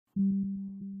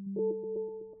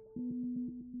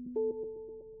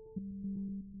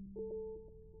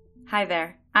Hi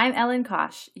there, I'm Ellen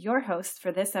Kosh, your host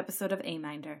for this episode of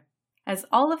A-Minder. As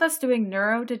all of us doing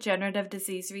neurodegenerative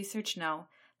disease research know,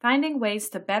 finding ways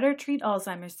to better treat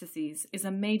Alzheimer's disease is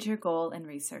a major goal in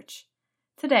research.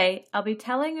 Today, I'll be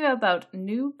telling you about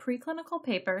new preclinical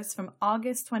papers from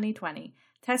August 2020,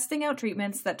 testing out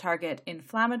treatments that target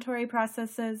inflammatory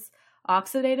processes,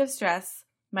 oxidative stress,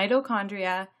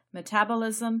 mitochondria,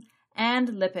 metabolism, and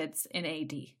lipids in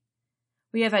AD.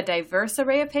 We have a diverse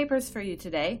array of papers for you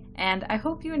today, and I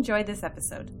hope you enjoy this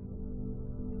episode.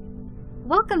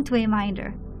 Welcome to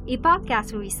A-Minder, a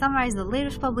podcast where we summarize the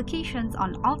latest publications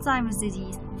on Alzheimer's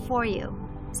disease for you,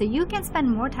 so you can spend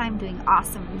more time doing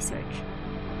awesome research.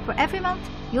 For every month,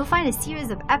 you'll find a series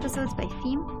of episodes by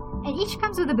theme, and each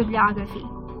comes with a bibliography.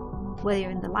 Whether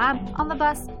you're in the lab, on the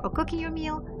bus, or cooking your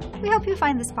meal, we hope you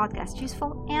find this podcast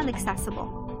useful and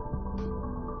accessible.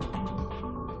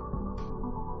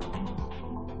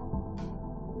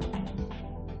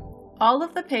 All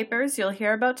of the papers you'll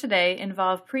hear about today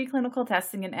involve preclinical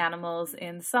testing in animals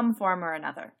in some form or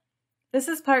another. This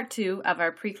is part 2 of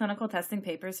our preclinical testing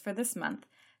papers for this month.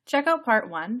 Check out part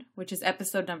 1, which is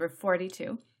episode number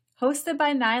 42, hosted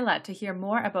by Nyla to hear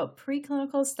more about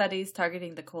preclinical studies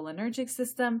targeting the cholinergic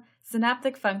system,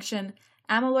 synaptic function,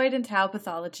 amyloid and tau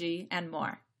pathology, and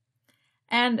more.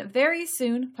 And very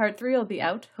soon, part 3 will be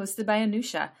out, hosted by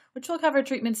Anusha, which will cover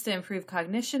treatments to improve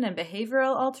cognition and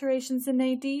behavioral alterations in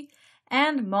AD,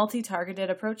 and multi-targeted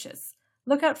approaches.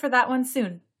 Look out for that one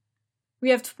soon.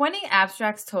 We have 20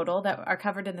 abstracts total that are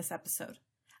covered in this episode.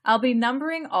 I'll be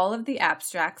numbering all of the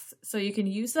abstracts so you can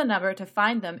use the number to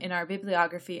find them in our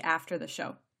bibliography after the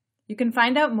show. You can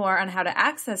find out more on how to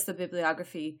access the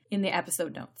bibliography in the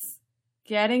episode notes.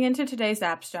 Getting into today's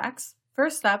abstracts,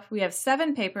 first up we have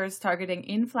 7 papers targeting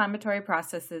inflammatory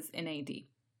processes in AD.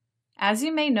 As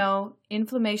you may know,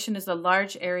 inflammation is a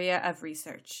large area of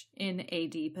research in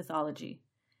AD pathology.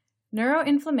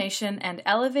 Neuroinflammation and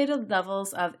elevated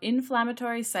levels of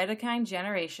inflammatory cytokine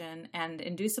generation and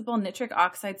inducible nitric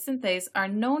oxide synthase are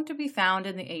known to be found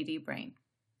in the AD brain.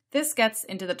 This gets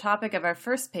into the topic of our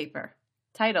first paper,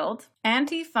 titled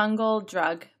Antifungal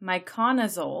Drug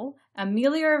Miconazole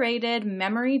Ameliorated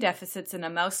Memory Deficits in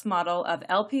a Mouse Model of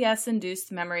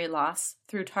LPS-Induced Memory Loss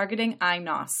Through Targeting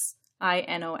INOS.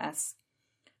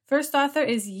 First author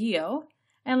is Yeo,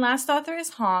 and last author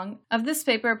is Hong, of this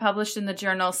paper published in the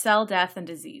journal Cell Death and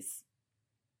Disease.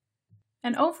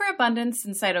 An overabundance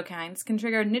in cytokines can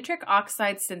trigger nitric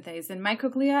oxide synthase in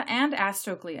microglia and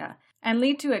astroglia and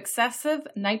lead to excessive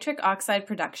nitric oxide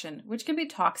production, which can be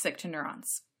toxic to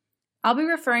neurons. I'll be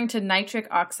referring to nitric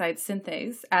oxide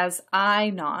synthase as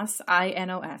INOS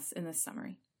in this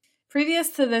summary. Previous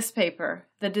to this paper,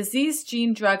 the disease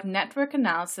gene drug network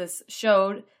analysis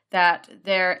showed that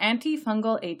their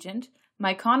antifungal agent,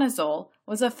 miconazole,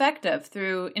 was effective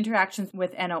through interactions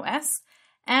with NOS,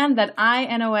 and that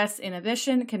INOS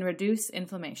inhibition can reduce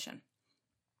inflammation.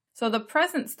 So the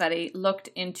present study looked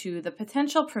into the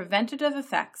potential preventative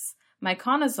effects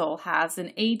miconazole has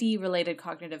in AD-related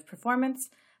cognitive performance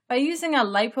by using a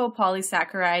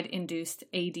lipopolysaccharide-induced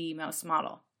AD mouse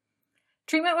model.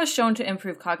 Treatment was shown to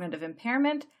improve cognitive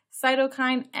impairment,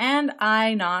 cytokine, and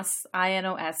INOS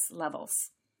levels,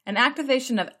 and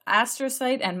activation of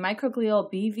astrocyte and microglial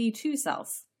BV2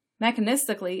 cells.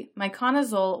 Mechanistically,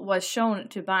 miconazole was shown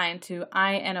to bind to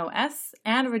INOS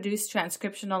and reduce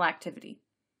transcriptional activity.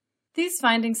 These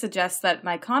findings suggest that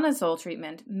miconazole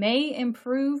treatment may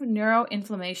improve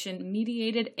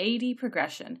neuroinflammation-mediated AD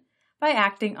progression by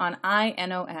acting on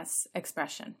INOS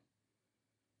expression.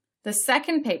 The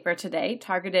second paper today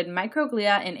targeted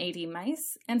microglia in AD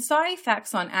mice and saw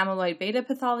effects on amyloid beta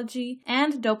pathology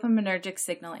and dopaminergic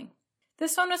signaling.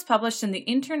 This one was published in the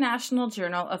International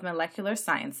Journal of Molecular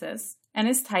Sciences and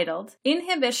is titled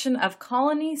Inhibition of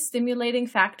Colony Stimulating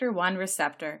Factor 1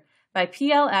 Receptor by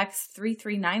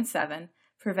PLX3397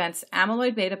 Prevents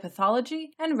Amyloid Beta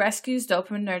Pathology and Rescues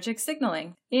Dopaminergic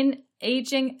Signaling in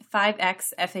Aging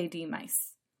 5X FAD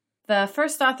Mice. The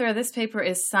first author of this paper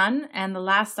is Sun, and the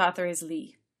last author is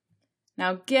Lee.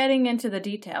 Now, getting into the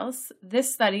details,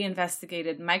 this study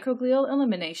investigated microglial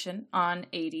elimination on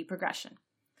AD progression.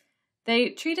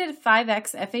 They treated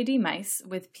 5X FAD mice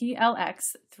with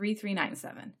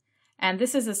PLX3397, and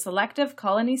this is a selective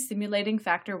colony-stimulating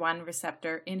factor 1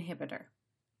 receptor inhibitor.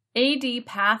 AD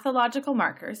pathological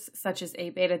markers, such as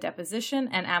A-beta deposition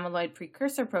and amyloid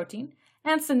precursor protein,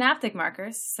 and synaptic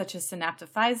markers, such as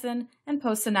synaptophysin and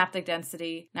postsynaptic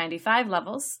density 95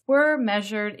 levels, were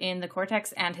measured in the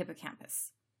cortex and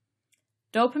hippocampus.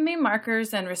 Dopamine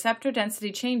markers and receptor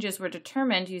density changes were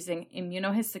determined using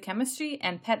immunohistochemistry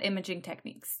and PET imaging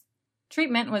techniques.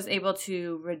 Treatment was able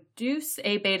to reduce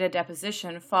A-beta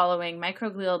deposition following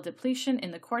microglial depletion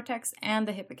in the cortex and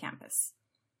the hippocampus.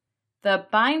 The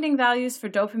binding values for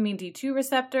dopamine D2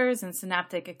 receptors and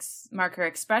synaptic marker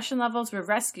expression levels were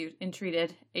rescued in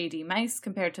treated AD mice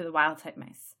compared to the wild-type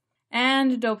mice.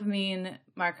 And dopamine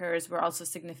markers were also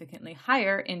significantly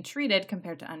higher in treated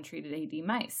compared to untreated AD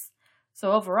mice.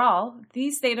 So overall,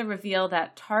 these data reveal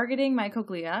that targeting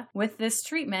microglia with this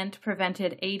treatment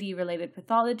prevented AD-related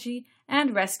pathology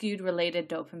and rescued related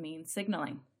dopamine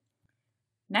signaling.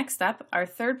 Next up, our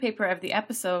third paper of the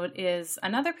episode is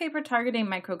another paper targeting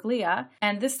microglia,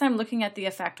 and this time looking at the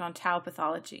effect on tau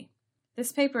pathology.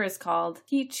 This paper is called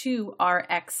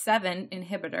P2RX7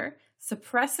 inhibitor,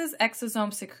 suppresses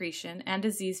exosome secretion and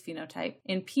disease phenotype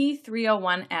in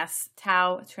P301S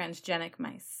tau transgenic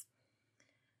mice.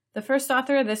 The first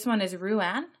author of this one is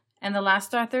Ruan, and the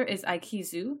last author is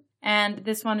Aikizu, and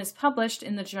this one is published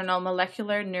in the journal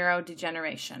Molecular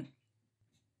Neurodegeneration.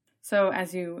 So,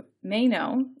 as you may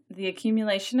know, the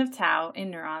accumulation of tau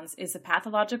in neurons is a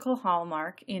pathological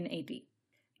hallmark in AD.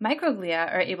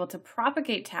 Microglia are able to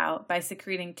propagate tau by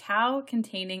secreting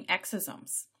tau-containing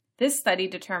exosomes. This study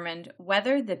determined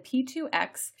whether the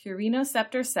P2X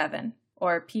purinoceptor 7,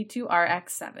 or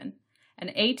P2RX7,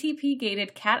 an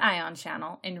ATP-gated cation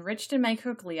channel enriched in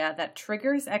microglia that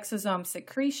triggers exosome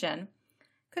secretion,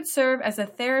 could serve as a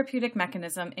therapeutic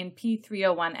mechanism in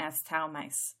P301S tau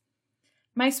mice.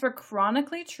 Mice were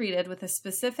chronically treated with a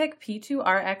specific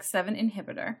P2RX7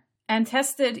 inhibitor and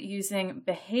tested using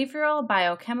behavioral,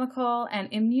 biochemical,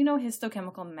 and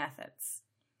immunohistochemical methods.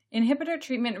 Inhibitor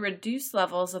treatment reduced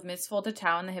levels of misfolded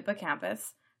tau in the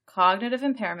hippocampus, cognitive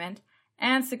impairment,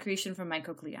 and secretion from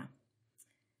microglia.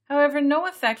 However, no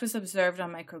effect was observed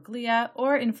on microglia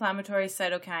or inflammatory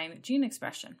cytokine gene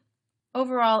expression.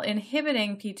 Overall,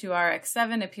 inhibiting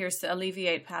P2RX7 appears to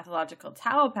alleviate pathological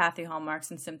tauopathy hallmarks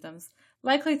and symptoms,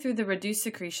 likely through the reduced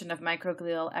secretion of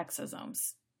microglial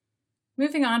exosomes.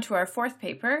 Moving on to our fourth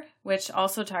paper, which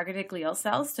also targeted glial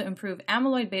cells to improve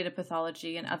amyloid beta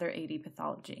pathology and other AD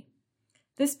pathology.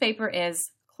 This paper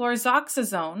is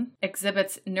Chlorzoxazone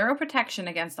exhibits neuroprotection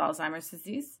against Alzheimer's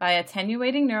disease by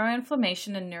attenuating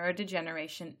neuroinflammation and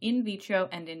neurodegeneration in vitro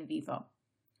and in vivo.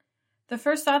 The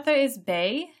first author is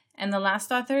Bay, and the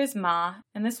last author is Ma,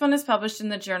 and this one is published in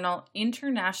the journal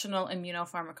International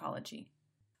Immunopharmacology.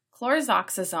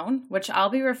 Chlorzoxazone, which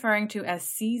I'll be referring to as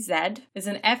CZ, is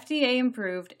an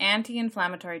FDA-approved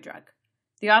anti-inflammatory drug.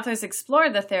 The authors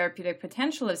explored the therapeutic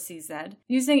potential of CZ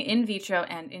using in vitro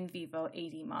and in vivo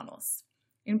AD models.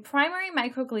 In primary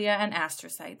microglia and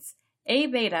astrocytes,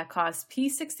 A-beta caused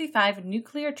P65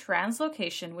 nuclear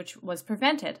translocation, which was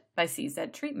prevented by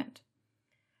CZ treatment.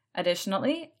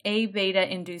 Additionally,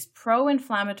 A-beta induced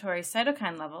pro-inflammatory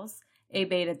cytokine levels,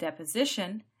 A-beta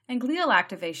deposition, and glial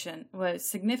activation was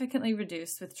significantly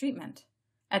reduced with treatment.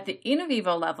 At the in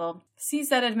vivo level,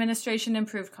 CZ administration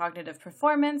improved cognitive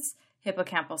performance,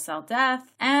 hippocampal cell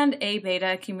death, and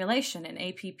A-beta accumulation in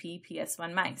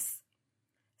APP-PS1 mice.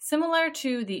 Similar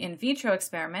to the in vitro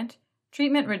experiment,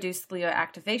 treatment reduced glial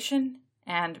activation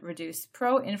and reduced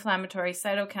pro-inflammatory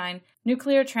cytokine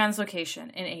nuclear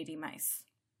translocation in AD mice.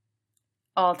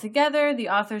 Altogether, the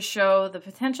authors show the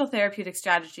potential therapeutic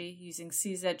strategy using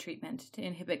CZ treatment to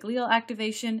inhibit glial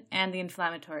activation and the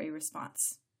inflammatory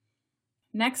response.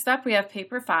 Next up, we have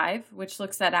paper 5, which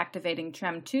looks at activating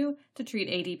TREM2 to treat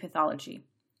AD pathology.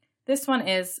 This one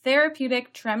is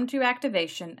Therapeutic TREM2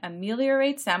 activation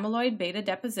ameliorates amyloid beta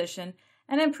deposition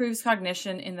and improves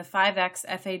cognition in the 5X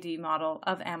FAD model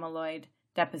of amyloid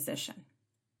deposition.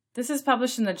 This is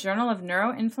published in the Journal of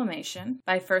Neuroinflammation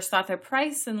by first author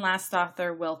Price and last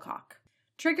author Wilcock.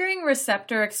 Triggering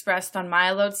receptor expressed on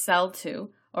myeloid cell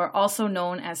 2, or also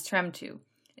known as TREM2,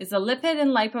 is a lipid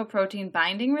and lipoprotein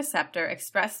binding receptor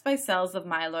expressed by cells of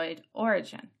myeloid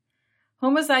origin.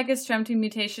 Homozygous TREM2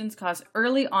 mutations cause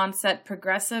early onset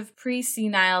progressive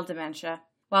pre-senile dementia,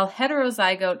 while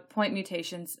heterozygote point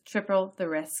mutations triple the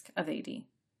risk of AD.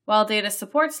 While data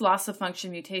supports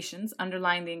loss-of-function mutations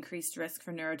underlying the increased risk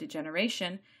for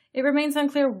neurodegeneration, it remains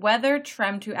unclear whether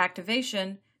TREM2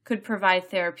 activation could provide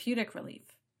therapeutic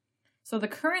relief. So the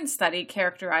current study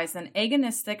characterized an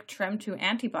agonistic TREM2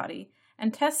 antibody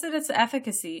and tested its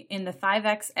efficacy in the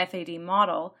 5X FAD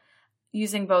model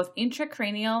using both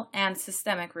intracranial and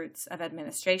systemic routes of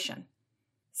administration.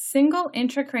 Single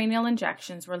intracranial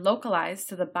injections were localized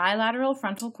to the bilateral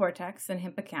frontal cortex and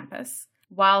hippocampus,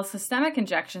 while systemic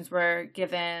injections were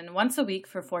given once a week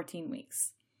for 14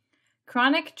 weeks.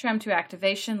 Chronic TREM2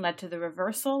 activation led to the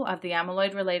reversal of the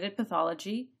amyloid-related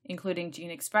pathology, including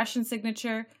gene expression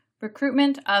signature,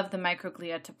 recruitment of the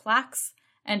microglia to plaques,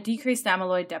 and decreased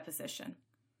amyloid deposition.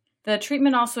 The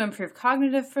treatment also improved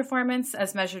cognitive performance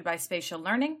as measured by spatial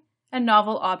learning and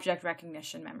novel object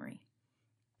recognition memory.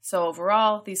 So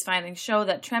overall, these findings show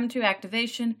that TREM2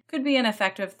 activation could be an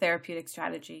effective therapeutic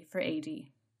strategy for AD.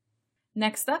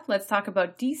 Next up, let's talk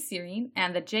about D-serine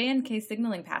and the JNK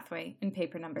signaling pathway in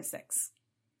paper number 6.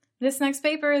 This next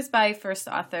paper is by first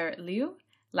author Liu,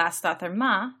 last author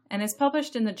Ma, and is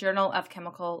published in the Journal of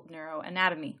Chemical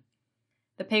Neuroanatomy.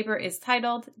 The paper is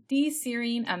titled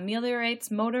D-serine ameliorates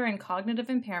motor and cognitive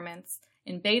impairments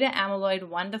in beta-amyloid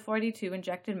 1-42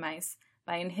 injected mice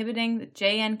by inhibiting the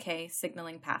JNK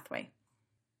signaling pathway.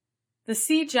 The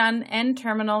C-Jun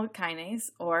N-terminal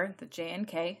kinase, or the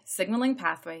JNK, signaling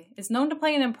pathway is known to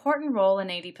play an important role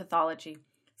in AD pathology,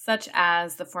 such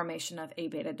as the formation of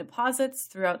A-beta deposits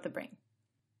throughout the brain.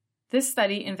 This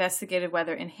study investigated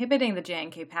whether inhibiting the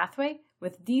JNK pathway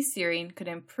with D-serine could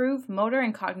improve motor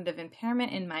and cognitive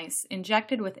impairment in mice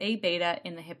injected with A-beta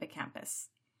in the hippocampus.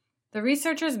 The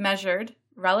researchers measured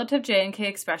relative JNK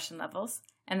expression levels,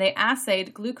 and they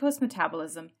assayed glucose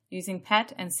metabolism using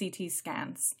PET and CT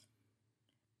scans.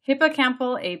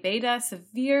 Hippocampal A-beta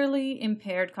severely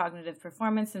impaired cognitive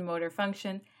performance and motor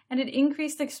function, and it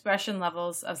increased expression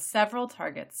levels of several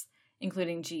targets,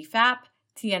 including GFAP,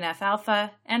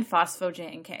 TNF-alpha, and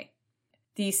phospho-JNK.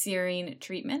 D-serine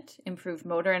treatment improved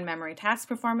motor and memory task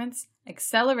performance,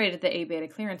 accelerated the A-beta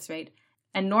clearance rate,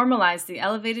 and normalized the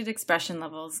elevated expression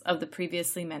levels of the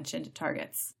previously mentioned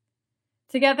targets.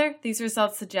 Together, these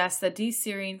results suggest that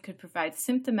D-serine could provide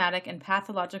symptomatic and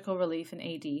pathological relief in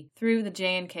AD through the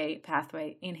JNK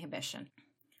pathway inhibition.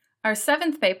 Our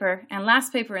 7th paper and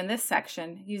last paper in this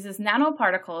section uses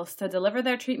nanoparticles to deliver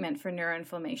their treatment for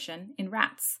neuroinflammation in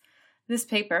rats. This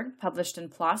paper, published in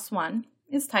PLOS One,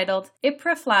 is titled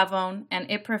Ipraflavone and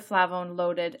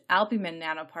ipraflavone-loaded albumin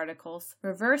nanoparticles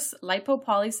reverse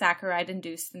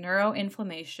lipopolysaccharide-induced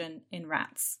neuroinflammation in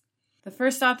rats. The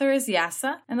first author is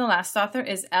Yassa, and the last author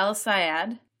is El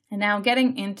Sayed. And now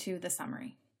getting into the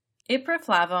summary.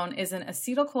 Ipraflavone is an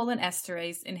acetylcholine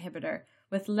esterase inhibitor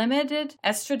with limited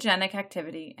estrogenic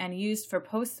activity and used for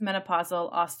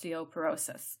postmenopausal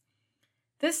osteoporosis.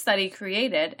 This study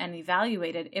created and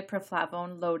evaluated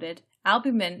ipraflavone-loaded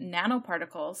albumin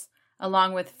nanoparticles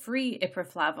along with free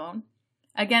ipraflavone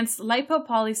against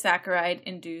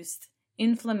lipopolysaccharide-induced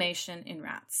inflammation in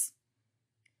rats.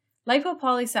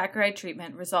 Lipopolysaccharide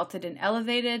treatment resulted in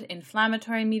elevated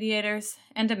inflammatory mediators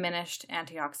and diminished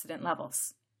antioxidant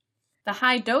levels. The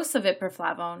high dose of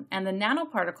ipraflavone and the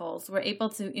nanoparticles were able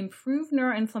to improve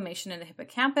neuroinflammation in the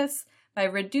hippocampus by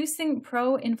reducing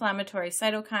pro-inflammatory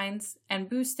cytokines and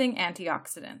boosting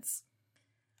antioxidants.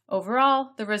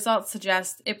 Overall, the results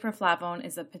suggest ipraflavone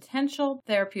is a potential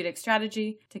therapeutic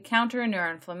strategy to counter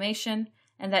neuroinflammation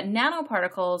and that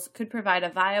nanoparticles could provide a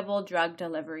viable drug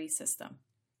delivery system.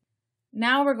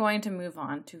 Now we're going to move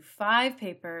on to 5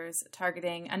 papers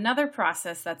targeting another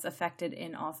process that's affected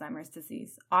in Alzheimer's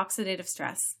disease, oxidative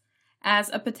stress, as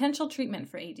a potential treatment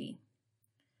for AD.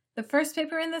 The first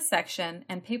paper in this section,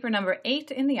 and paper number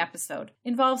 8 in the episode,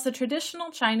 involves a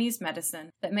traditional Chinese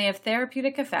medicine that may have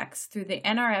therapeutic effects through the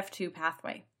NRF2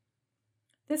 pathway.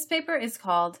 This paper is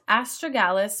called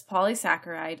Astragalus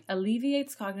polysaccharide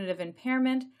alleviates cognitive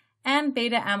impairment and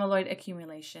beta-amyloid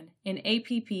accumulation in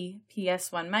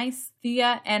APP-PS1 mice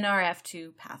via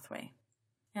NRF2 pathway.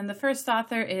 And the first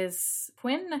author is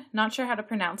Quinn, not sure how to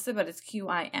pronounce it, but it's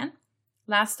Q-I-N.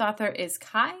 Last author is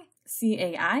Cai,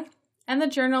 C-A-I, and the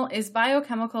journal is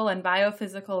Biochemical and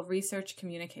Biophysical Research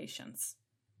Communications.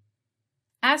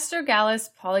 Astragalus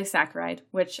polysaccharide,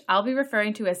 which I'll be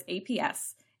referring to as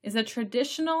APS, is a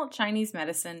traditional Chinese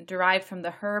medicine derived from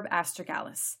the herb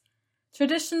Astragalus.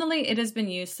 Traditionally, it has been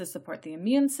used to support the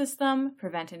immune system,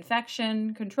 prevent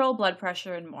infection, control blood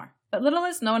pressure, and more. But little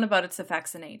is known about its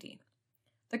effects in AD.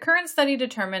 The current study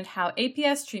determined how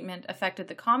APS treatment affected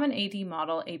the common AD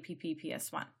model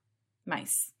APP-PS1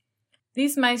 mice.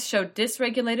 These mice showed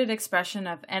dysregulated expression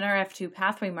of NRF2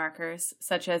 pathway markers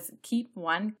such as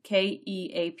KEAP1,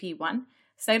 KEAP1,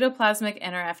 cytoplasmic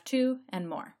NRF2, and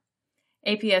more.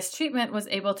 APS treatment was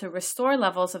able to restore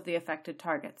levels of the affected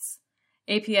targets.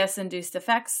 APS-induced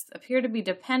effects appear to be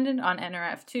dependent on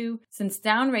NRF2 since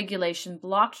downregulation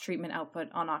blocked treatment output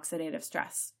on oxidative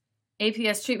stress.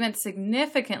 APS treatment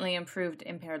significantly improved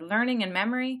impaired learning and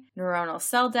memory, neuronal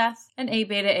cell death, and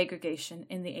A-beta aggregation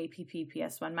in the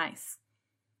APP-PS1 mice.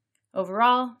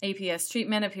 Overall, APS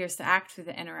treatment appears to act through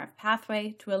the NRF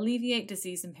pathway to alleviate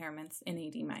disease impairments in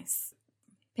AD mice.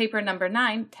 Paper number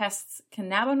 9 tests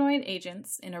cannabinoid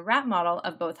agents in a rat model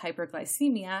of both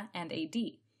hyperglycemia and AD.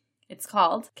 It's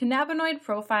called Cannabinoid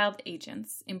Profiled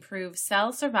Agents Improve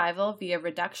Cell Survival via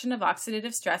Reduction of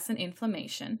Oxidative Stress and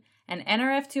Inflammation and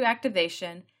NRF2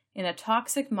 activation in a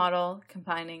toxic model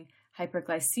combining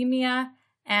hyperglycemia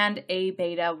and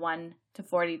A-beta 1 to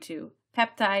 42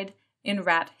 peptide in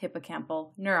rat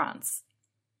hippocampal neurons.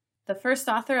 The first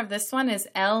author of this one is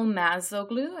El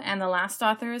Mazoglu, and the last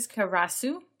author is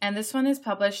Karasu, and this one is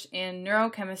published in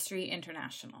Neurochemistry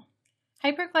International.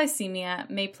 Hyperglycemia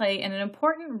may play an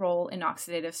important role in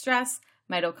oxidative stress,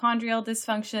 mitochondrial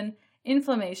dysfunction,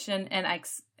 inflammation, and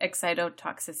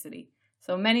excitotoxicity.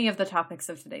 So many of the topics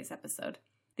of today's episode.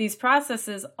 These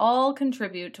processes all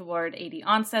contribute toward AD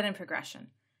onset and progression.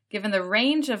 Given the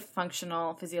range of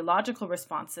functional physiological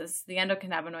responses the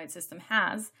endocannabinoid system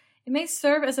has, it may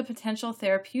serve as a potential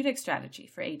therapeutic strategy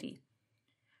for AD.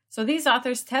 So these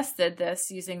authors tested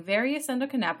this using various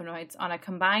endocannabinoids on a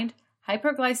combined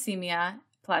hyperglycemia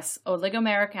plus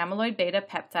oligomeric amyloid beta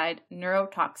peptide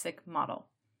neurotoxic model.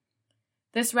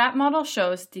 This rat model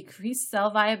shows decreased cell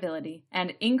viability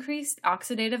and increased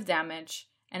oxidative damage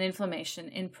and inflammation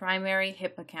in primary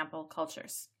hippocampal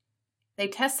cultures. They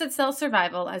tested cell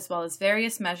survival as well as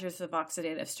various measures of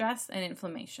oxidative stress and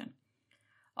inflammation.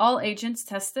 All agents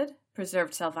tested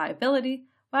preserved cell viability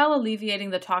while alleviating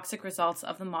the toxic results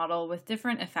of the model with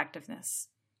different effectiveness.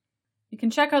 You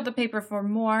can check out the paper for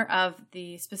more of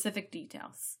the specific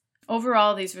details.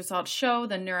 Overall, these results show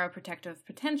the neuroprotective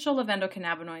potential of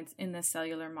endocannabinoids in this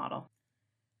cellular model.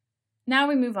 Now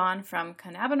we move on from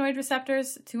cannabinoid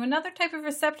receptors to another type of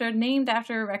receptor named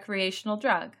after a recreational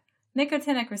drug,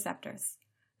 nicotinic receptors.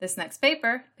 This next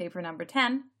paper, paper number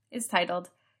 10, is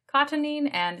titled Cotinine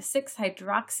and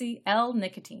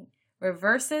 6-hydroxy-L-nicotine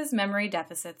reverses memory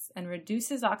deficits and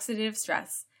reduces oxidative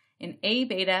stress in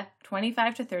A-beta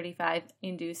 25 to 35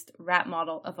 induced rat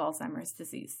model of Alzheimer's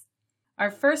disease. Our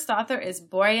first author is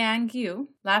Boyang Gu,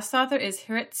 last author is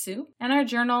Hirit Su, and our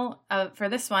journal for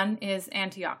this one is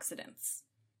Antioxidants.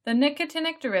 The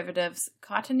nicotinic derivatives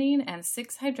cotinine and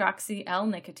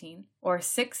 6-hydroxy-L-nicotine, or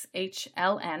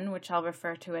 6-HLN, which I'll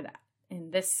refer to it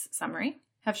in this summary,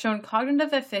 have shown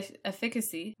cognitive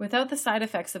efficacy without the side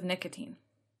effects of nicotine.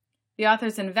 The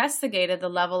authors investigated the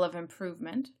level of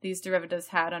improvement these derivatives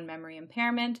had on memory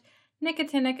impairment,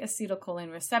 nicotinic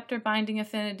acetylcholine receptor binding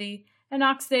affinity, and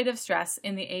oxidative stress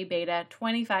in the A-beta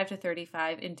 25 to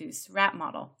 35 induced rat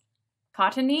model.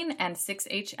 Cotinine and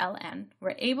 6-HLN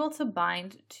were able to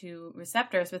bind to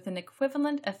receptors with an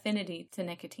equivalent affinity to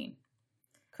nicotine.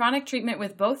 Chronic treatment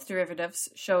with both derivatives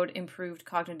showed improved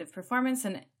cognitive performance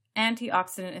and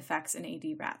antioxidant effects in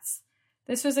AD rats.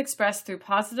 This was expressed through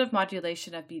positive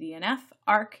modulation of BDNF,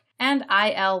 ARC, and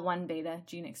IL-1 beta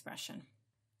gene expression.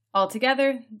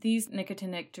 Altogether, these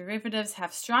nicotinic derivatives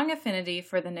have strong affinity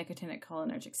for the nicotinic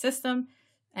cholinergic system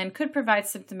and could provide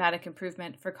symptomatic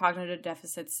improvement for cognitive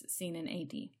deficits seen in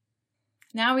AD.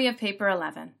 Now we have paper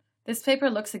 11. This paper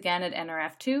looks again at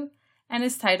NRF2 and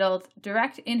is titled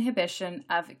Direct Inhibition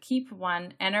of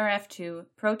KEAP1 NRF2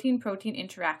 Protein-Protein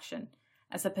Interaction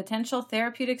as a Potential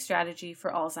Therapeutic Strategy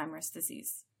for Alzheimer's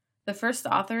Disease. The first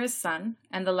author is Sun,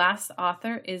 and the last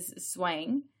author is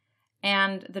Zhuang,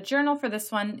 and the journal for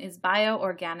this one is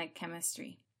Bioorganic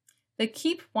Chemistry. The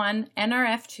KEAP1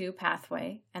 NRF2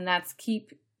 pathway, and that's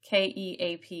KEAP,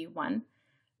 KEAP1,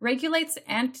 regulates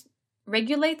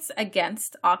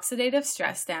against oxidative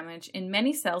stress damage in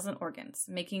many cells and organs,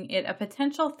 making it a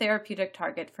potential therapeutic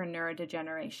target for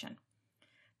neurodegeneration.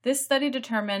 This study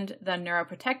determined the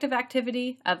neuroprotective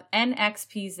activity of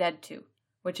NXPZ2,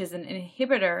 which is an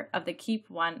inhibitor of the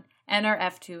KEAP1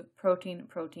 NRF2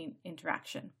 protein-protein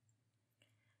interaction.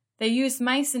 They used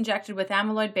mice injected with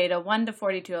amyloid beta 1 to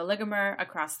 42 oligomer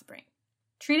across the brain.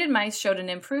 Treated mice showed an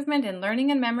improvement in learning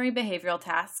and memory behavioral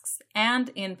tasks and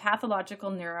in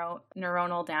pathological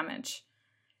neuronal damage.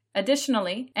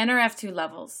 Additionally, NRF2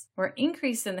 levels were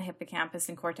increased in the hippocampus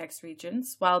and cortex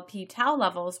regions, while p-tau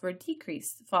levels were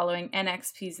decreased following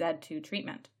NXPZ2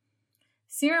 treatment.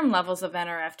 Serum levels of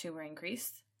NRF2 were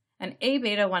increased, and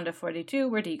A-beta 1 to 42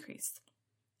 were decreased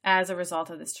as a result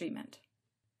of this treatment.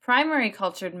 Primary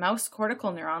cultured mouse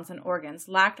cortical neurons and organs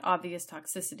lacked obvious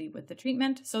toxicity with the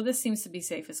treatment, so this seems to be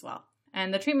safe as well.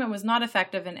 And the treatment was not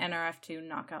effective in NRF2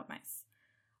 knockout mice.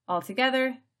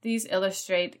 Altogether, these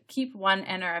illustrate KEAP1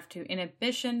 NRF2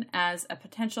 inhibition as a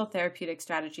potential therapeutic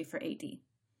strategy for AD.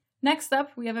 Next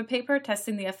up, we have a paper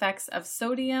testing the effects of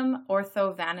sodium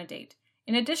orthovanadate.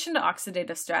 In addition to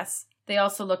oxidative stress, they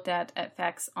also looked at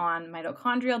effects on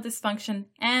mitochondrial dysfunction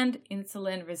and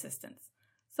insulin resistance.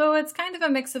 So it's kind of a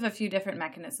mix of a few different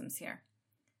mechanisms here.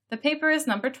 The paper is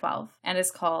number 12 and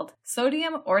is called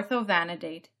Sodium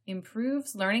Orthovanadate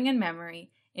Improves Learning and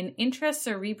Memory in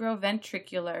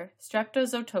Intracerebroventricular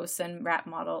Streptozotocin Rat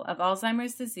Model of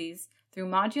Alzheimer's Disease Through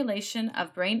Modulation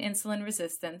of Brain Insulin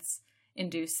Resistance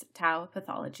induced tau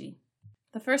pathology.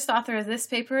 The first author of this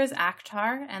paper is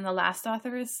Akhtar, and the last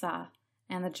author is Sa,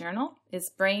 and the journal is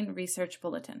Brain Research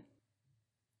Bulletin.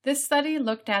 This study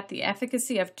looked at the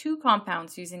efficacy of two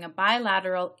compounds using a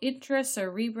bilateral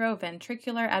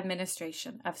intracerebroventricular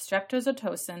administration of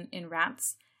streptozotocin in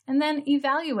rats, and then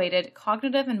evaluated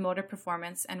cognitive and motor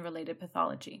performance and related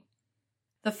pathology.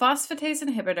 The phosphatase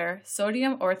inhibitor,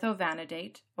 sodium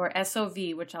orthovanadate, or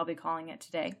SOV, which I'll be calling it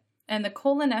today, and the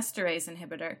cholinesterase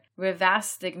inhibitor,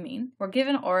 rivastigmine, were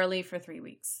given orally for 3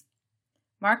 weeks.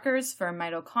 Markers for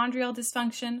mitochondrial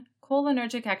dysfunction,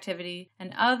 cholinergic activity,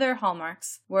 and other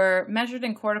hallmarks were measured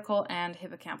in cortical and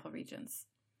hippocampal regions.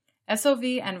 SOV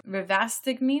and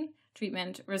rivastigmine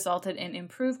treatment resulted in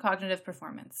improved cognitive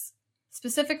performance.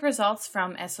 Specific results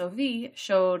from SOV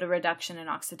showed a reduction in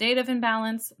oxidative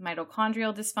imbalance,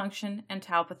 mitochondrial dysfunction, and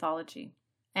tau pathology.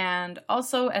 And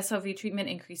also, SOV treatment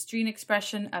increased gene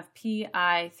expression of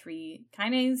PI3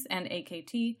 kinase and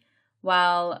AKT,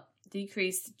 while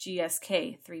decreased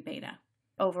GSK3 beta.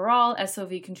 Overall,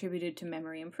 SOV contributed to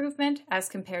memory improvement as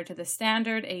compared to the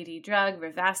standard AD drug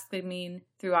rivastigmine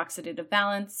through oxidative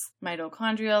balance,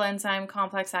 mitochondrial enzyme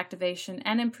complex activation,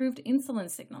 and improved insulin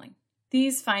signaling.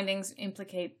 These findings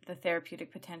implicate the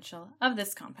therapeutic potential of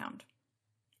this compound.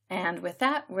 And with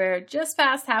that, we're just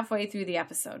past halfway through the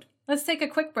episode. Let's take a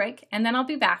quick break, and then I'll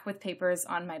be back with papers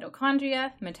on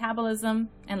mitochondria, metabolism,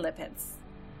 and lipids.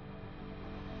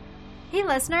 Hey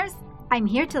listeners, I'm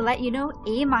here to let you know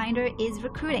Aminder is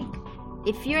recruiting.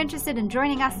 If you're interested in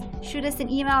joining us, shoot us an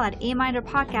email at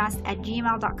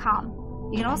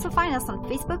aminderpodcast@gmail.com. You can also find us on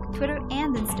Facebook, Twitter,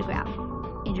 and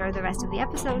Instagram. Enjoy the rest of the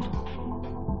episode.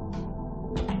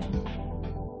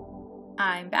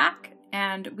 I'm back,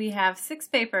 and we have 6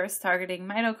 papers targeting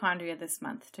mitochondria this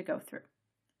month to go through.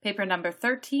 Paper number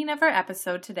 13 of our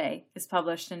episode today is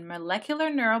published in Molecular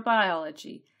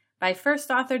Neurobiology by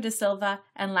first author De Silva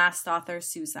and last author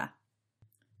Souza.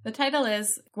 The title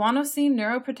is Guanosine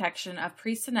Neuroprotection of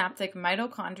Presynaptic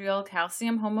Mitochondrial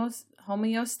Calcium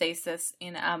Homeostasis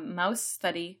in a Mouse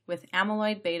Study with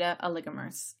Amyloid Beta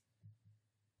Oligomers.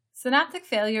 Synaptic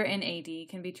failure in AD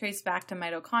can be traced back to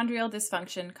mitochondrial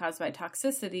dysfunction caused by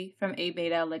toxicity from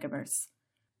A-beta oligomers.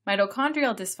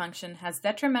 Mitochondrial dysfunction has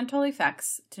detrimental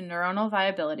effects to neuronal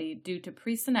viability due to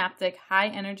presynaptic high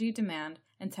energy demand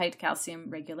and tight calcium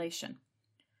regulation.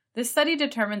 This study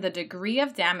determined the degree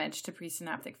of damage to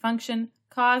presynaptic function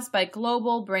caused by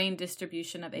global brain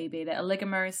distribution of A-beta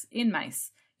oligomers in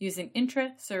mice using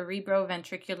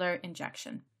intracerebroventricular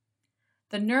injection.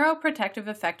 The neuroprotective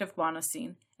effect of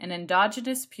guanosine, an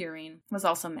endogenous purine, was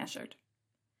also measured.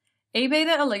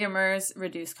 A-beta oligomers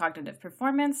reduce cognitive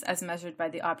performance as measured by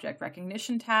the object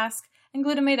recognition task and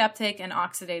glutamate uptake and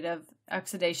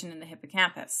oxidation in the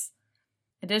hippocampus.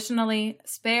 Additionally,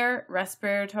 spare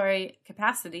respiratory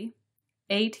capacity,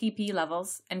 ATP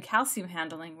levels, and calcium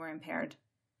handling were impaired.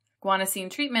 Guanosine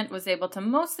treatment was able to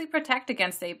mostly protect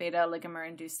against A-beta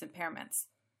oligomer-induced impairments.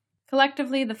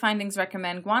 Collectively, the findings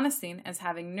recommend guanosine as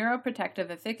having neuroprotective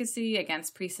efficacy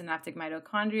against presynaptic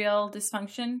mitochondrial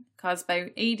dysfunction caused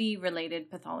by AD-related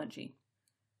pathology.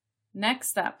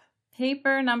 Next up,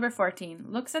 paper number 14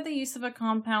 looks at the use of a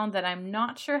compound that I'm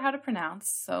not sure how to pronounce,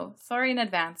 so sorry in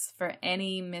advance for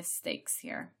any mistakes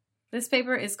here. This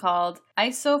paper is called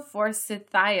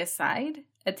Isoforcithiazide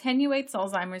Attenuates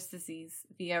Alzheimer's Disease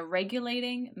via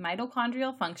Regulating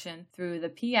Mitochondrial Function through the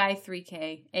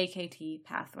PI3K AKT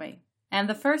pathway. And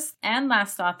the first and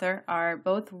last author are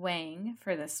both Wang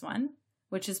for this one,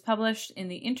 which is published in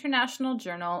the International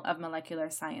Journal of Molecular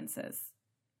Sciences.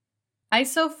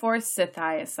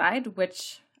 Isoforcithiazide,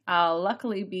 which I'll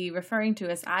luckily be referring to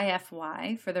as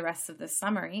IFY for the rest of this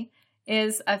summary,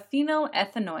 is a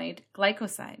phenylethanoid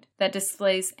glycoside that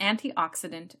displays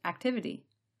antioxidant activity.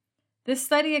 This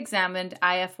study examined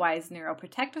IFY's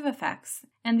neuroprotective effects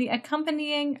and the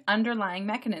accompanying underlying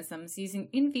mechanisms using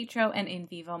in vitro and in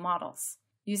vivo models.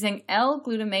 Using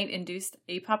L-glutamate-induced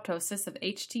apoptosis of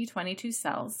HT22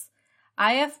 cells,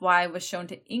 IFY was shown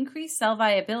to increase cell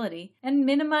viability and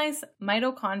minimize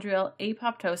mitochondrial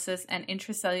apoptosis and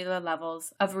intracellular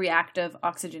levels of reactive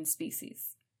oxygen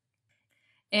species.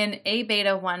 In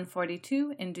A-beta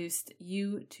 142-induced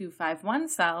U251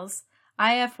 cells,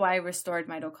 IFY restored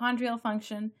mitochondrial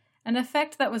function, an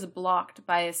effect that was blocked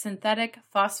by a synthetic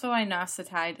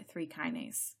phosphoinositide 3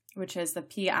 kinase, which is the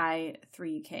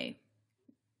PI3K.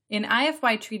 In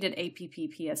IFY-treated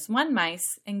APP-PS1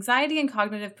 mice, anxiety and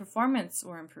cognitive performance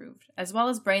were improved, as well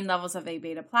as brain levels of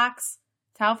A-beta plaques,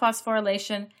 tau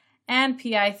phosphorylation, and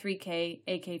PI3K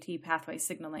AKT pathway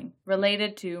signaling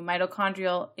related to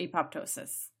mitochondrial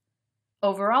apoptosis.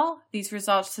 Overall, these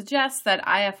results suggest that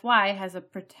IFY has a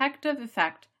protective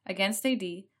effect against AD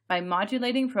by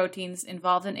modulating proteins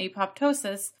involved in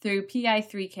apoptosis through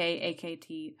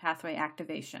PI3K-AKT pathway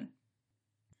activation.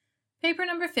 Paper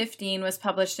number 15 was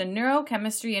published in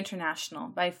Neurochemistry International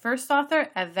by first author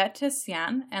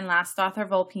Avetissian and last author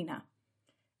Volpina.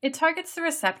 It targets the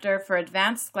receptor for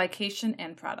advanced glycation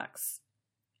end products.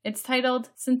 It's titled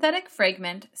Synthetic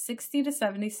Fragment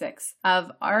 60-76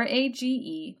 of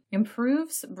RAGE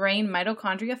Improves Brain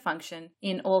Mitochondria Function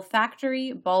in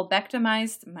Olfactory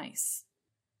Bulbectomized Mice.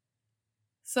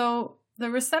 So,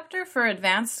 the receptor for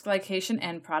advanced glycation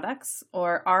end products,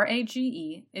 or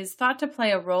RAGE, is thought to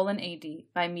play a role in AD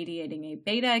by mediating A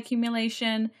beta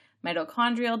accumulation,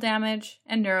 mitochondrial damage,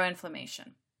 and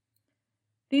neuroinflammation.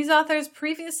 These authors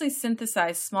previously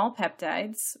synthesized small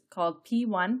peptides called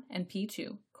P1 and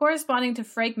P2, corresponding to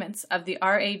fragments of the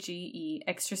RAGE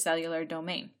extracellular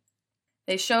domain.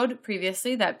 They showed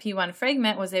previously that P1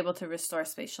 fragment was able to restore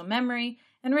spatial memory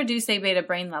and reduce A beta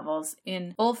brain levels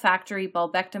in olfactory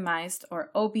bulbectomized,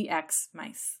 or OBX,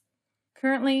 mice.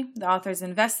 Currently, the authors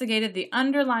investigated the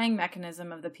underlying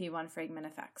mechanism of the P1 fragment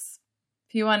effects.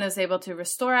 P1 is able to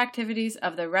restore activities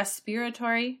of the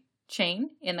respiratory chain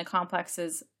in the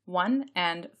complexes 1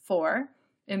 and 4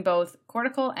 in both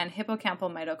cortical and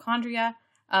hippocampal mitochondria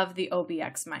of the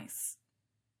OBX mice.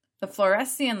 The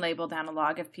fluorescein labeled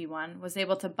analog of P1 was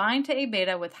able to bind to A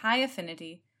beta with high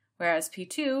affinity, whereas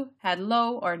P2 had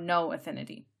low or no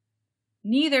affinity.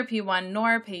 Neither P1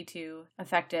 nor P2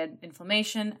 affected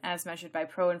inflammation as measured by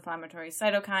pro-inflammatory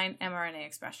cytokine mRNA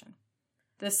expression.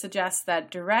 This suggests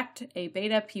that direct A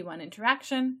beta P1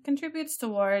 interaction contributes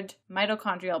toward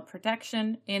mitochondrial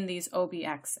protection in these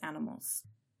OBX animals.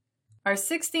 Our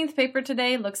 16th paper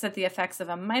today looks at the effects of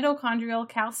a mitochondrial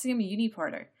calcium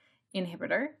uniporter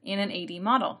inhibitor in an AD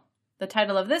model. The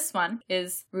title of this one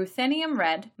is Ruthenium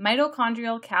Red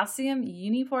Mitochondrial Calcium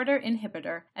Uniporter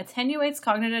Inhibitor Attenuates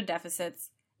Cognitive Deficits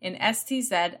in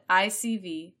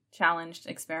STZ-ICV Challenged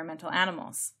Experimental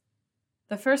Animals.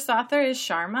 The first author is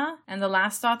Sharma, and the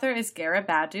last author is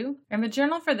Garibadu, and the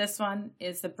journal for this one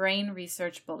is the Brain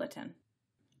Research Bulletin.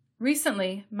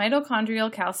 Recently,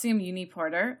 mitochondrial calcium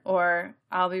uniporter, or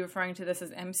I'll be referring to this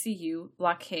as MCU,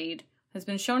 blockade, has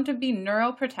been shown to be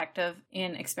neuroprotective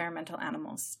in experimental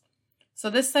animals. So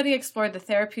this study explored the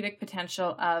therapeutic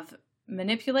potential of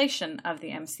manipulation of the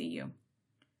MCU.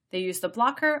 They used a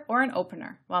blocker or an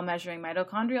opener while measuring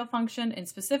mitochondrial function in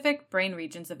specific brain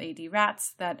regions of AD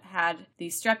rats that had the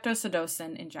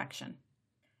streptozotocin injection.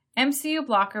 MCU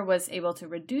blocker was able to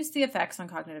reduce the effects on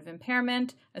cognitive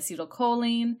impairment,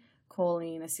 acetylcholine,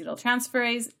 choline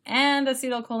acetyltransferase, and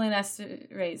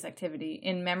acetylcholinesterase activity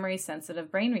in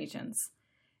memory-sensitive brain regions.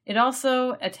 It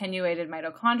also attenuated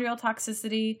mitochondrial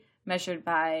toxicity, measured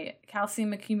by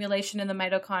calcium accumulation in the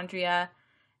mitochondria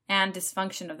and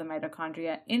dysfunction of the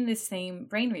mitochondria in the same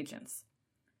brain regions.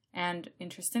 And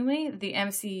interestingly, the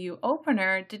MCU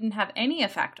opener didn't have any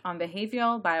effect on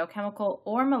behavioral, biochemical,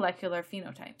 or molecular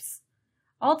phenotypes.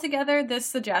 Altogether, this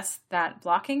suggests that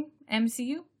blocking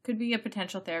MCU could be a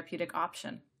potential therapeutic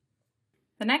option.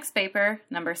 The next paper,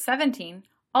 number 17,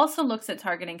 also looks at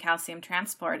targeting calcium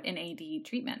transport in AD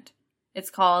treatment. It's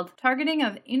called Targeting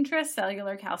of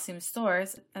Intracellular Calcium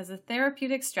Stores as a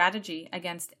Therapeutic Strategy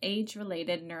Against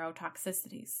Age-Related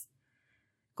Neurotoxicities.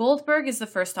 Goldberg is the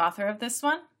first author of this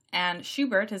one, and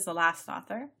Schubert is the last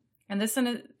author, and this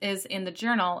one is in the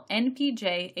journal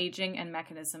NPJ Aging and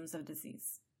Mechanisms of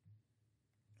Disease.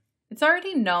 It's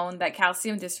already known that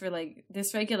calcium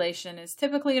dysregulation is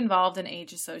typically involved in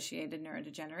age-associated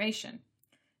neurodegeneration.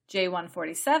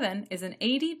 J147 is an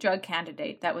AD drug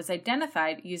candidate that was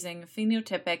identified using a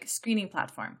phenotypic screening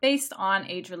platform based on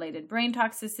age-related brain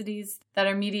toxicities that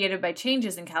are mediated by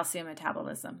changes in calcium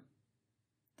metabolism.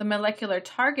 The molecular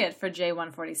target for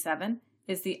J147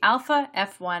 is the alpha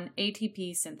F1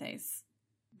 ATP synthase.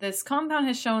 This compound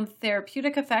has shown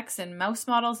therapeutic effects in mouse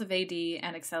models of AD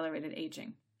and accelerated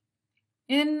aging.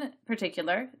 In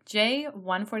particular,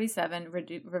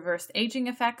 J147 reversed aging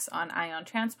effects on ion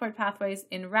transport pathways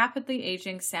in rapidly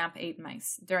aging SAMP8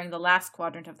 mice during the last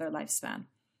quadrant of their lifespan.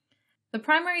 The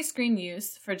primary screen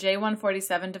used for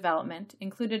J147 development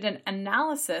included an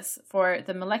analysis for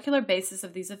the molecular basis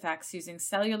of these effects using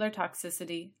cellular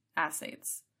toxicity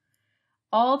assays.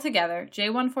 Altogether,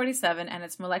 J147 and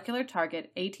its molecular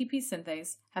target, ATP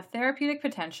synthase, have therapeutic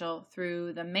potential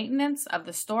through the maintenance of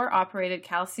the store-operated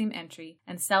calcium entry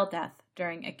and cell death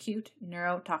during acute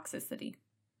neurotoxicity.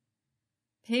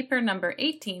 Paper number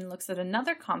 18 looks at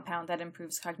another compound that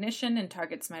improves cognition and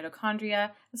targets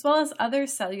mitochondria, as well as other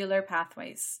cellular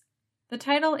pathways. The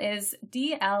title is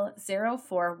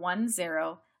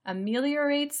DL0410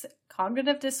 ameliorates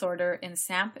cognitive disorder in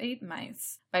SAMP8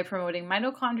 mice by promoting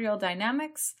mitochondrial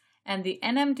dynamics and the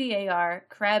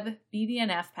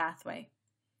NMDAR-CREB-BDNF pathway.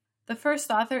 The first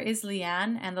author is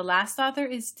Lian, and the last author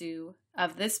is Du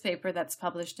of this paper that's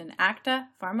published in Acta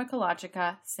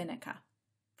Pharmacologica Sinica.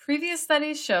 Previous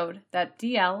studies showed that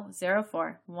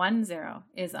DL0410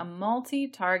 is a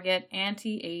multi-target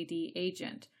anti-AD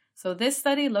agent, so this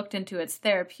study looked into its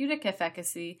therapeutic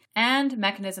efficacy and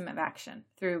mechanism of action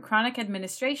through chronic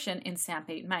administration in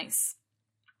SAMP8 mice.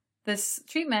 This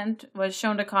treatment was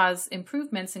shown to cause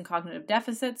improvements in cognitive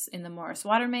deficits in the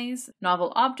Morris-Water maze,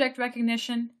 novel object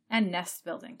recognition, and nest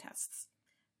building tests.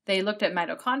 They looked at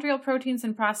mitochondrial proteins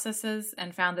and processes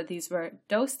and found that these were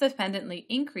dose-dependently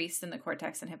increased in the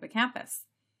cortex and hippocampus.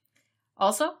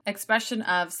 Also, expression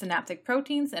of synaptic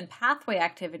proteins and pathway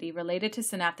activity related to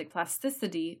synaptic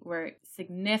plasticity were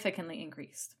significantly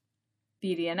increased.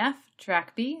 BDNF,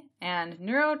 TrkB, and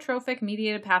neurotrophic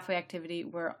mediated pathway activity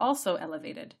were also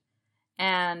elevated.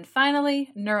 And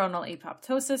finally, neuronal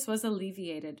apoptosis was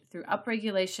alleviated through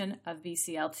upregulation of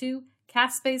BCL2,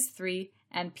 caspase-3,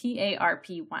 and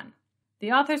PARP1.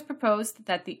 The authors proposed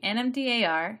that the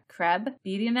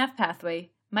NMDAR-CREB-BDNF pathway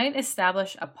might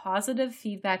establish a positive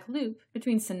feedback loop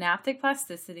between synaptic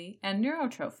plasticity and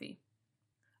neurotrophy.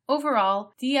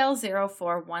 Overall,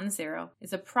 DL0410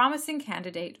 is a promising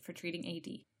candidate for treating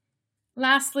AD.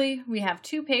 Lastly, we have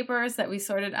 2 papers that we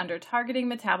sorted under targeting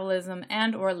metabolism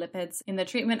and/or lipids in the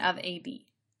treatment of AD.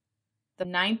 The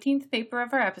 19th paper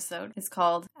of our episode is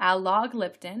called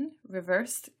Alogliptin,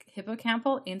 Reversed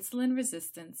Hippocampal Insulin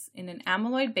Resistance in an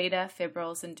Amyloid Beta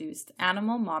Fibrils-Induced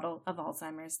Animal Model of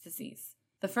Alzheimer's Disease.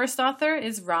 The first author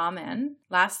is Rahman,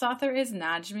 last author is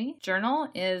Najmi, journal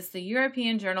is the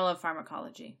European Journal of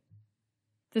Pharmacology.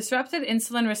 Disrupted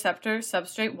insulin receptor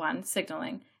substrate 1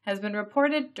 signaling has been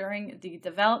reported during the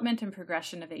development and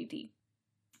progression of AD.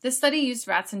 This study used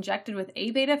rats injected with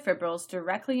A-beta fibrils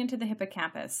directly into the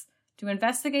hippocampus to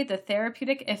investigate the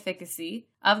therapeutic efficacy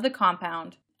of the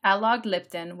compound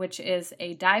alogliptin, which is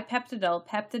a dipeptidyl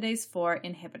peptidase 4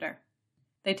 inhibitor.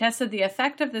 They tested the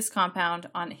effect of this compound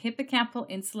on hippocampal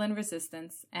insulin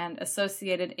resistance and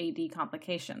associated AD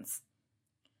complications.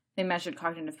 They measured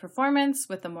cognitive performance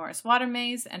with the Morris-Water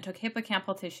maze and took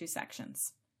hippocampal tissue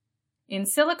sections. In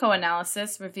silico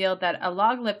analysis revealed that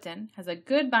alogliptin has a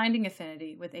good binding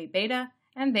affinity with A-beta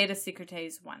and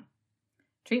beta-secretase 1.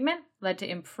 Treatment led to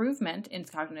improvement in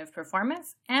cognitive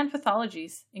performance and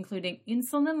pathologies, including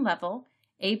insulin level,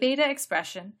 A-beta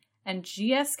expression, and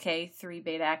GSK3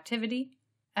 beta activity,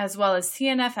 as well as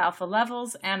TNF-alpha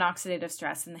levels and oxidative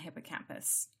stress in the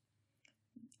hippocampus.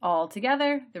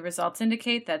 Altogether, the results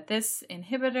indicate that this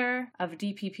inhibitor of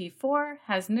DPP4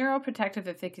 has neuroprotective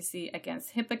efficacy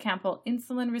against hippocampal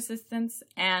insulin resistance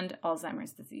and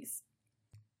Alzheimer's disease.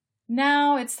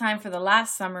 Now it's time for the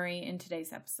last summary in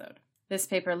today's episode. This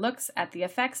paper looks at the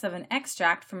effects of an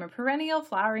extract from a perennial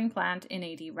flowering plant in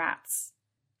AD rats.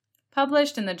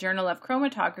 Published in the Journal of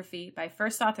Chromatography by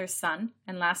first author Sun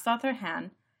and last author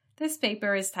Han, this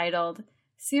paper is titled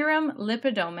Serum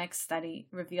Lipidomics Study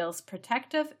Reveals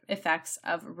Protective Effects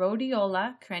of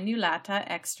Rhodiola crenulata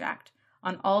Extract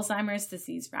on Alzheimer's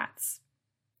Disease Rats.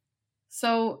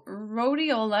 So,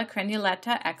 Rhodiola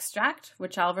crenulata extract,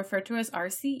 which I'll refer to as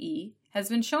RCE, has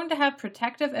been shown to have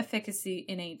protective efficacy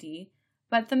in AD,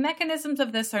 but the mechanisms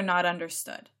of this are not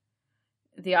understood.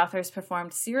 The authors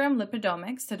performed serum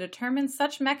lipidomics to determine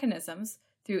such mechanisms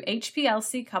through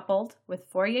HPLC coupled with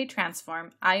Fourier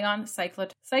transform ion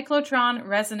cyclotron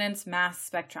resonance mass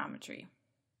spectrometry.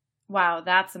 Wow,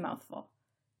 that's a mouthful.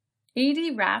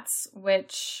 AD rats,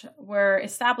 which were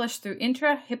established through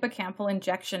intrahippocampal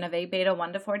injection of A-beta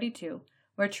 1-42,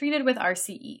 were treated with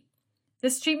RCE.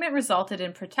 This treatment resulted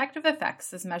in protective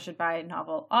effects as measured by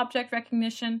novel object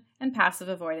recognition and passive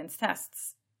avoidance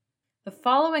tests. The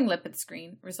following lipid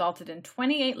screen resulted in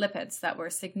 28 lipids that were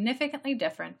significantly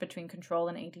different between control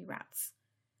and AD rats.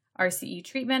 RCE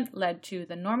treatment led to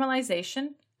the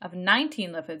normalization of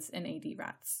 19 lipids in AD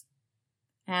rats.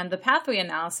 And the pathway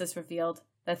analysis revealed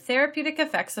that therapeutic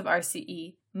effects of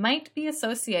RCE might be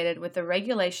associated with the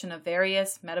regulation of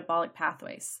various metabolic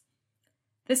pathways.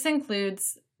 This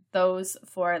includes those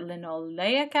for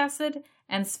linoleic acid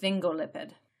and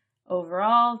sphingolipid.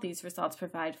 Overall, these results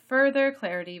provide further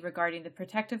clarity regarding the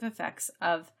protective effects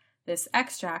of this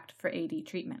extract for AD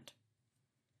treatment.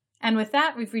 And with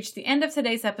that, we've reached the end of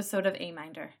today's episode of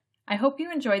Aminder. I hope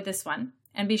you enjoyed this one,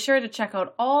 and be sure to check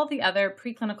out all the other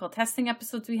preclinical testing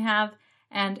episodes we have,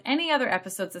 and any other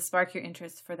episodes that spark your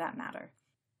interest for that matter.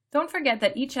 Don't forget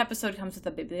that each episode comes with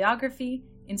a bibliography.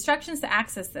 Instructions to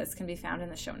access this can be found in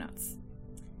the show notes.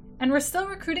 And we're still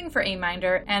recruiting for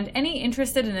AMinder, and any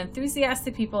interested and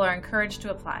enthusiastic people are encouraged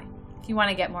to apply. If you want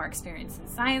to get more experience in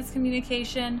science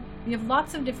communication, we have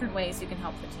lots of different ways you can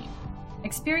help the team.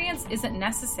 Experience isn't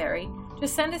necessary,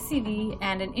 just send a CV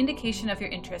and an indication of your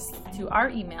interest to our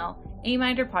email,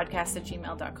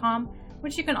 aminderpodcast@gmail.com,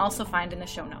 which you can also find in the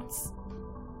show notes.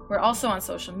 We're also on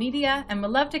social media and would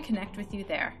love to connect with you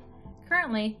there.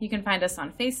 Currently, you can find us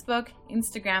on Facebook,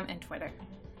 Instagram, and Twitter.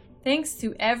 Thanks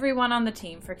to everyone on the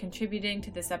team for contributing to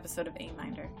this episode of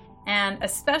AMinder. And a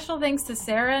special thanks to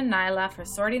Sarah and Nyla for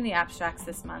sorting the abstracts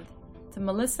this month, to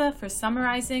Melissa for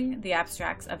summarizing the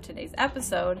abstracts of today's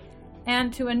episode,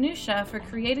 and to Anusha for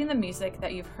creating the music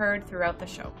that you've heard throughout the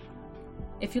show.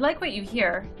 If you like what you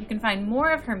hear, you can find more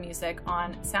of her music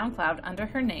on SoundCloud under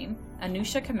her name,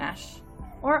 Anusha Kamesh,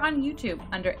 or on YouTube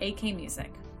under AK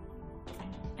Music.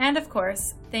 And of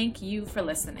course, thank you for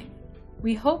listening.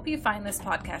 We hope you find this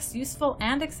podcast useful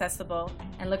and accessible,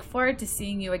 and look forward to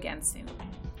seeing you again soon.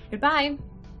 Goodbye!